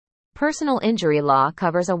Personal injury law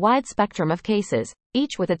covers a wide spectrum of cases,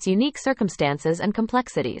 each with its unique circumstances and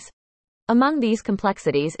complexities. Among these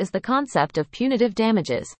complexities is the concept of punitive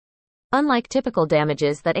damages. Unlike typical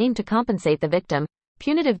damages that aim to compensate the victim,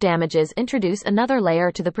 punitive damages introduce another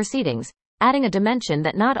layer to the proceedings, adding a dimension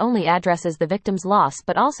that not only addresses the victim's loss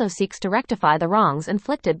but also seeks to rectify the wrongs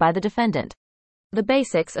inflicted by the defendant. The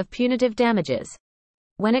basics of punitive damages.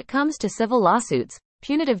 When it comes to civil lawsuits,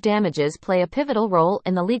 punitive damages play a pivotal role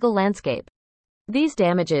in the legal landscape. These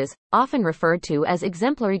damages, often referred to as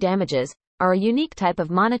exemplary damages, are a unique type of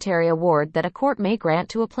monetary award that a court may grant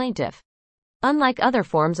to a plaintiff. Unlike other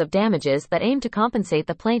forms of damages that aim to compensate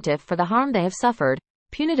the plaintiff for the harm they have suffered,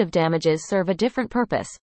 punitive damages serve a different purpose.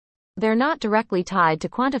 They're not directly tied to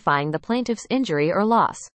quantifying the plaintiff's injury or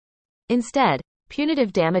loss. Instead,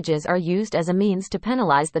 punitive damages are used as a means to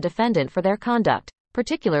penalize the defendant for their conduct,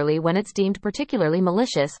 particularly when it's deemed particularly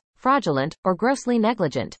malicious, fraudulent, or grossly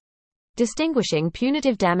negligent. Distinguishing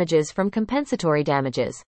punitive damages from compensatory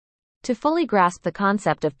damages. To fully grasp the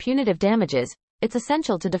concept of punitive damages, it's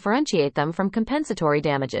essential to differentiate them from compensatory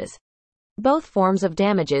damages. Both forms of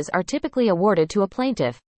damages are typically awarded to a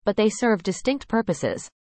plaintiff, but they serve distinct purposes.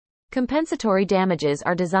 Compensatory damages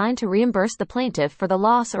are designed to reimburse the plaintiff for the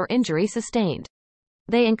loss or injury sustained.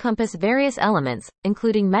 They encompass various elements,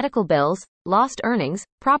 including medical bills, lost earnings,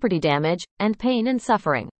 property damage, and pain and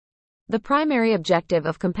suffering. The primary objective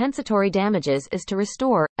of compensatory damages is to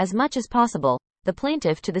restore, as much as possible, the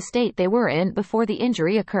plaintiff to the state they were in before the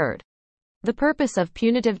injury occurred. The purpose of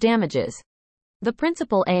punitive damages. The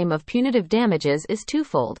principal aim of punitive damages is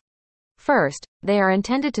twofold. First, they are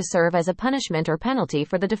intended to serve as a punishment or penalty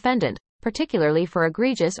for the defendant, particularly for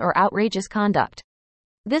egregious or outrageous conduct.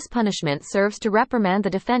 This punishment serves to reprimand the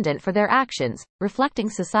defendant for their actions, reflecting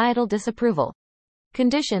societal disapproval.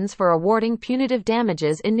 Conditions for awarding punitive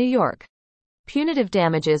damages in New York. Punitive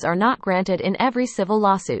damages are not granted in every civil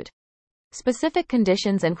lawsuit. Specific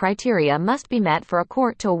conditions and criteria must be met for a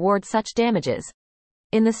court to award such damages.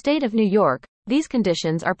 In the state of New York, these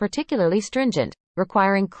conditions are particularly stringent,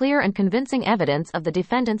 requiring clear and convincing evidence of the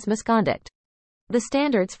defendant's misconduct. The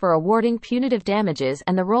standards for awarding punitive damages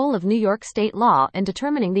and the role of New York state law in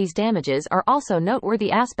determining these damages are also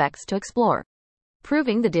noteworthy aspects to explore.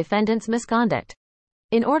 Proving the defendant's misconduct.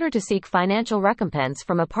 In order to seek financial recompense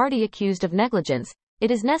from a party accused of negligence,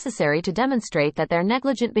 it is necessary to demonstrate that their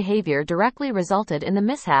negligent behavior directly resulted in the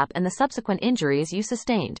mishap and the subsequent injuries you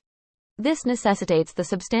sustained. This necessitates the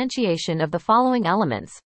substantiation of the following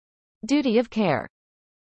elements. Duty of care.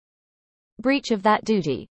 Breach of that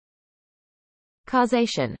duty.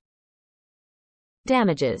 Causation.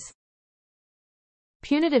 Damages.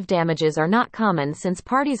 Punitive damages are not common since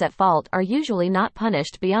parties at fault are usually not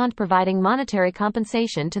punished beyond providing monetary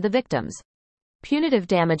compensation to the victims. Punitive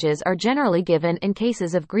damages are generally given in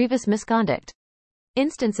cases of grievous misconduct.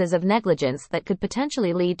 Instances of negligence that could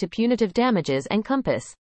potentially lead to punitive damages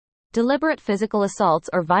encompass deliberate physical assaults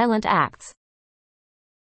or violent acts,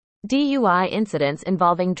 DUI incidents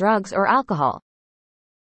involving drugs or alcohol,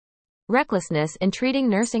 recklessness in treating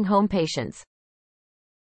nursing home patients,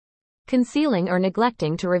 concealing or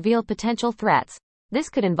neglecting to reveal potential threats. This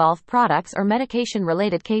could involve products or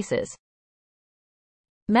medication-related cases.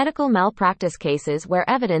 Medical malpractice cases where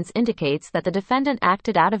evidence indicates that the defendant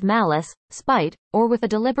acted out of malice, spite, or with a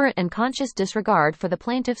deliberate and conscious disregard for the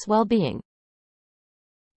plaintiff's well-being.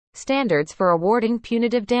 Standards for awarding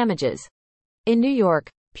punitive damages. In New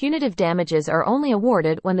York, punitive damages are only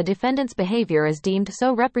awarded when the defendant's behavior is deemed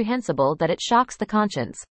so reprehensible that it shocks the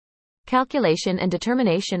conscience. Calculation and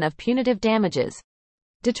determination of punitive damages.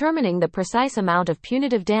 Determining the precise amount of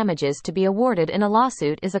punitive damages to be awarded in a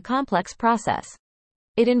lawsuit is a complex process.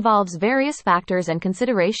 It involves various factors and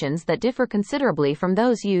considerations that differ considerably from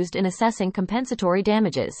those used in assessing compensatory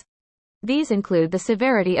damages. These include the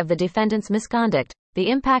severity of the defendant's misconduct, the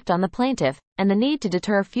impact on the plaintiff, and the need to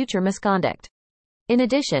deter future misconduct. In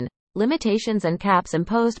addition, limitations and caps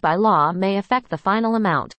imposed by law may affect the final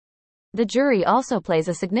amount. The jury also plays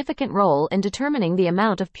a significant role in determining the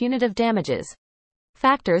amount of punitive damages.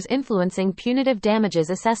 Factors influencing punitive damages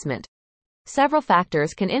assessment. Several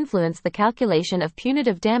factors can influence the calculation of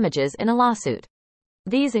punitive damages in a lawsuit.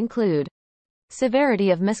 These include severity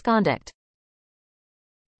of misconduct,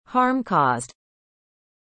 harm caused,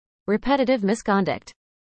 repetitive misconduct,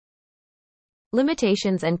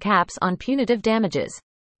 limitations and caps on punitive damages.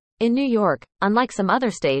 In New York, unlike some other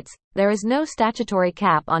states, there is no statutory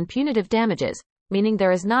cap on punitive damages, meaning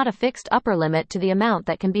there is not a fixed upper limit to the amount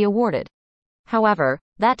that can be awarded. However,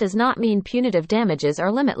 that does not mean punitive damages are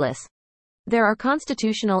limitless. There are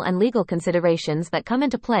constitutional and legal considerations that come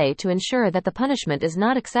into play to ensure that the punishment is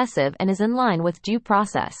not excessive and is in line with due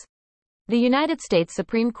process. The United States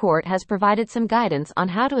Supreme Court has provided some guidance on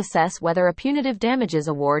how to assess whether a punitive damages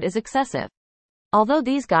award is excessive. Although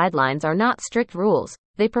these guidelines are not strict rules,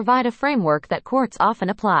 they provide a framework that courts often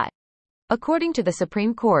apply. According to the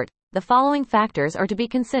Supreme Court, the following factors are to be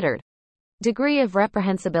considered. Degree of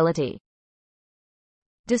reprehensibility.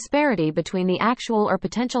 Disparity between the actual or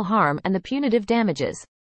potential harm and the punitive damages.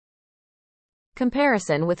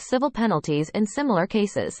 Comparison with civil penalties in similar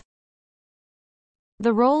cases.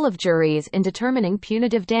 The role of juries in determining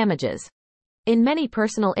punitive damages. In many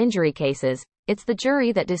personal injury cases, it's the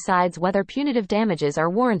jury that decides whether punitive damages are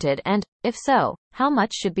warranted and, if so, how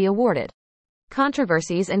much should be awarded.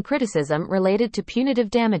 Controversies and criticism related to punitive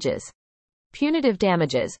damages. Punitive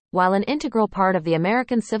damages, while an integral part of the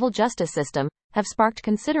American civil justice system, have sparked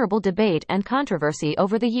considerable debate and controversy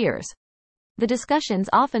over the years. The discussions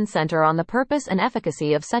often center on the purpose and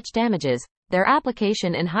efficacy of such damages, their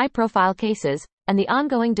application in high-profile cases, and the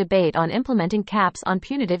ongoing debate on implementing caps on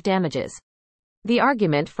punitive damages. The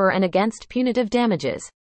argument for and against punitive damages.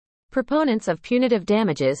 Proponents of punitive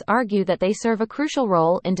damages argue that they serve a crucial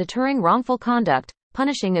role in deterring wrongful conduct,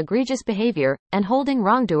 punishing egregious behavior, and holding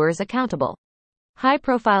wrongdoers accountable.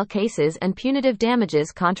 High-profile cases and punitive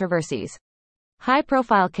damages controversies.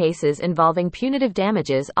 High-profile cases involving punitive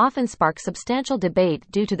damages often spark substantial debate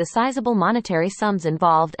due to the sizable monetary sums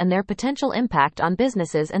involved and their potential impact on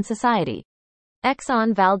businesses and society.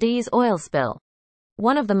 Exxon Valdez oil spill.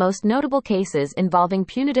 One of the most notable cases involving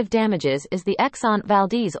punitive damages is the Exxon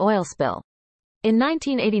Valdez oil spill. In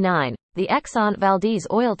 1989, the Exxon Valdez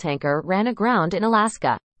oil tanker ran aground in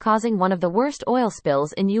Alaska, causing one of the worst oil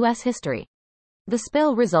spills in U.S. history. The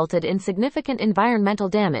spill resulted in significant environmental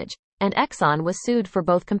damage, and Exxon was sued for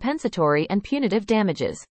both compensatory and punitive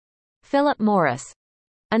damages. Philip Morris.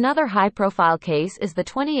 Another high-profile case is the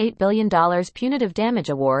 $28 billion punitive damage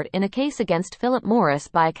award in a case against Philip Morris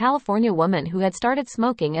by a California woman who had started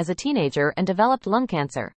smoking as a teenager and developed lung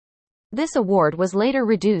cancer. This award was later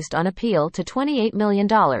reduced on appeal to $28 million,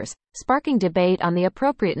 sparking debate on the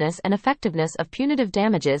appropriateness and effectiveness of punitive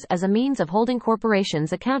damages as a means of holding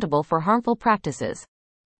corporations accountable for harmful practices.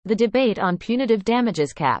 The debate on punitive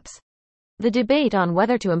damages caps. The debate on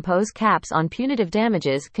whether to impose caps on punitive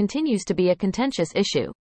damages continues to be a contentious issue.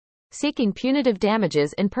 Seeking punitive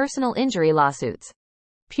damages in personal injury lawsuits.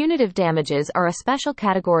 Punitive damages are a special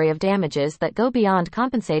category of damages that go beyond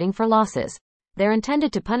compensating for losses. They're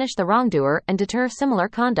intended to punish the wrongdoer and deter similar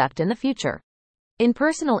conduct in the future. In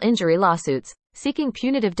personal injury lawsuits, seeking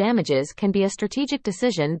punitive damages can be a strategic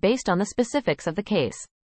decision based on the specifics of the case.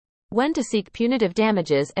 When to seek punitive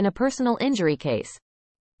damages in a personal injury case.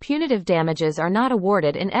 Punitive damages are not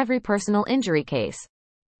awarded in every personal injury case.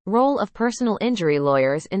 Role of personal injury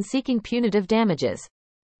lawyers in seeking punitive damages.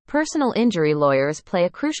 Personal injury lawyers play a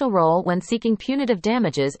crucial role when seeking punitive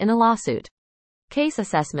damages in a lawsuit. Case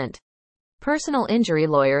assessment. Personal injury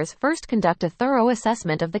lawyers first conduct a thorough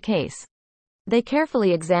assessment of the case. They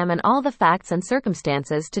carefully examine all the facts and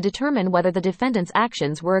circumstances to determine whether the defendant's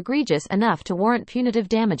actions were egregious enough to warrant punitive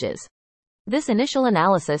damages. This initial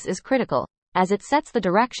analysis is critical, as it sets the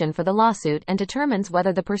direction for the lawsuit and determines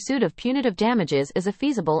whether the pursuit of punitive damages is a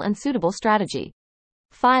feasible and suitable strategy.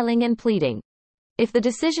 Filing and pleading. If the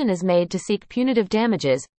decision is made to seek punitive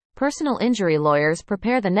damages, personal injury lawyers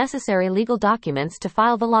prepare the necessary legal documents to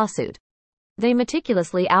file the lawsuit. They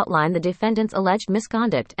meticulously outline the defendant's alleged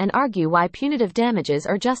misconduct and argue why punitive damages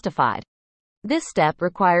are justified. This step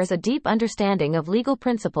requires a deep understanding of legal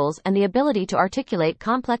principles and the ability to articulate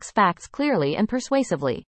complex facts clearly and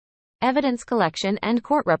persuasively. Evidence collection and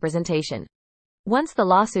court representation. Once the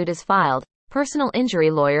lawsuit is filed, personal injury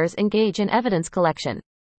lawyers engage in evidence collection.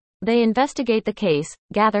 They investigate the case,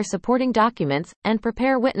 gather supporting documents, and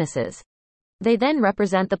prepare witnesses. They then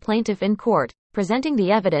represent the plaintiff in court, presenting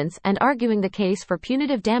the evidence and arguing the case for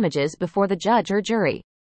punitive damages before the judge or jury.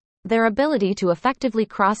 Their ability to effectively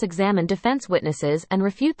cross-examine defense witnesses and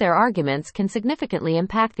refute their arguments can significantly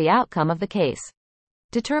impact the outcome of the case.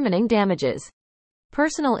 Determining damages.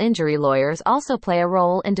 Personal injury lawyers also play a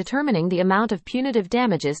role in determining the amount of punitive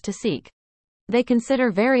damages to seek. They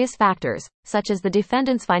consider various factors, such as the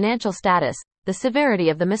defendant's financial status, the severity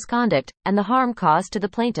of the misconduct, and the harm caused to the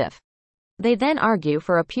plaintiff. They then argue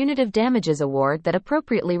for a punitive damages award that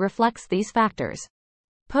appropriately reflects these factors.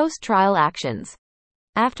 Post-trial actions.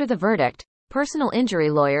 After the verdict, personal injury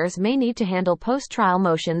lawyers may need to handle post-trial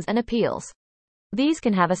motions and appeals. These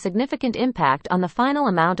can have a significant impact on the final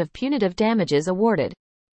amount of punitive damages awarded.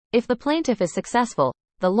 If the plaintiff is successful,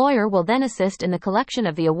 the lawyer will then assist in the collection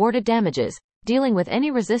of the awarded damages, dealing with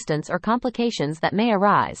any resistance or complications that may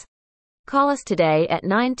arise. Call us today at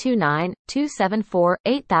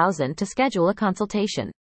 929-274-8000 to schedule a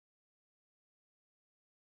consultation.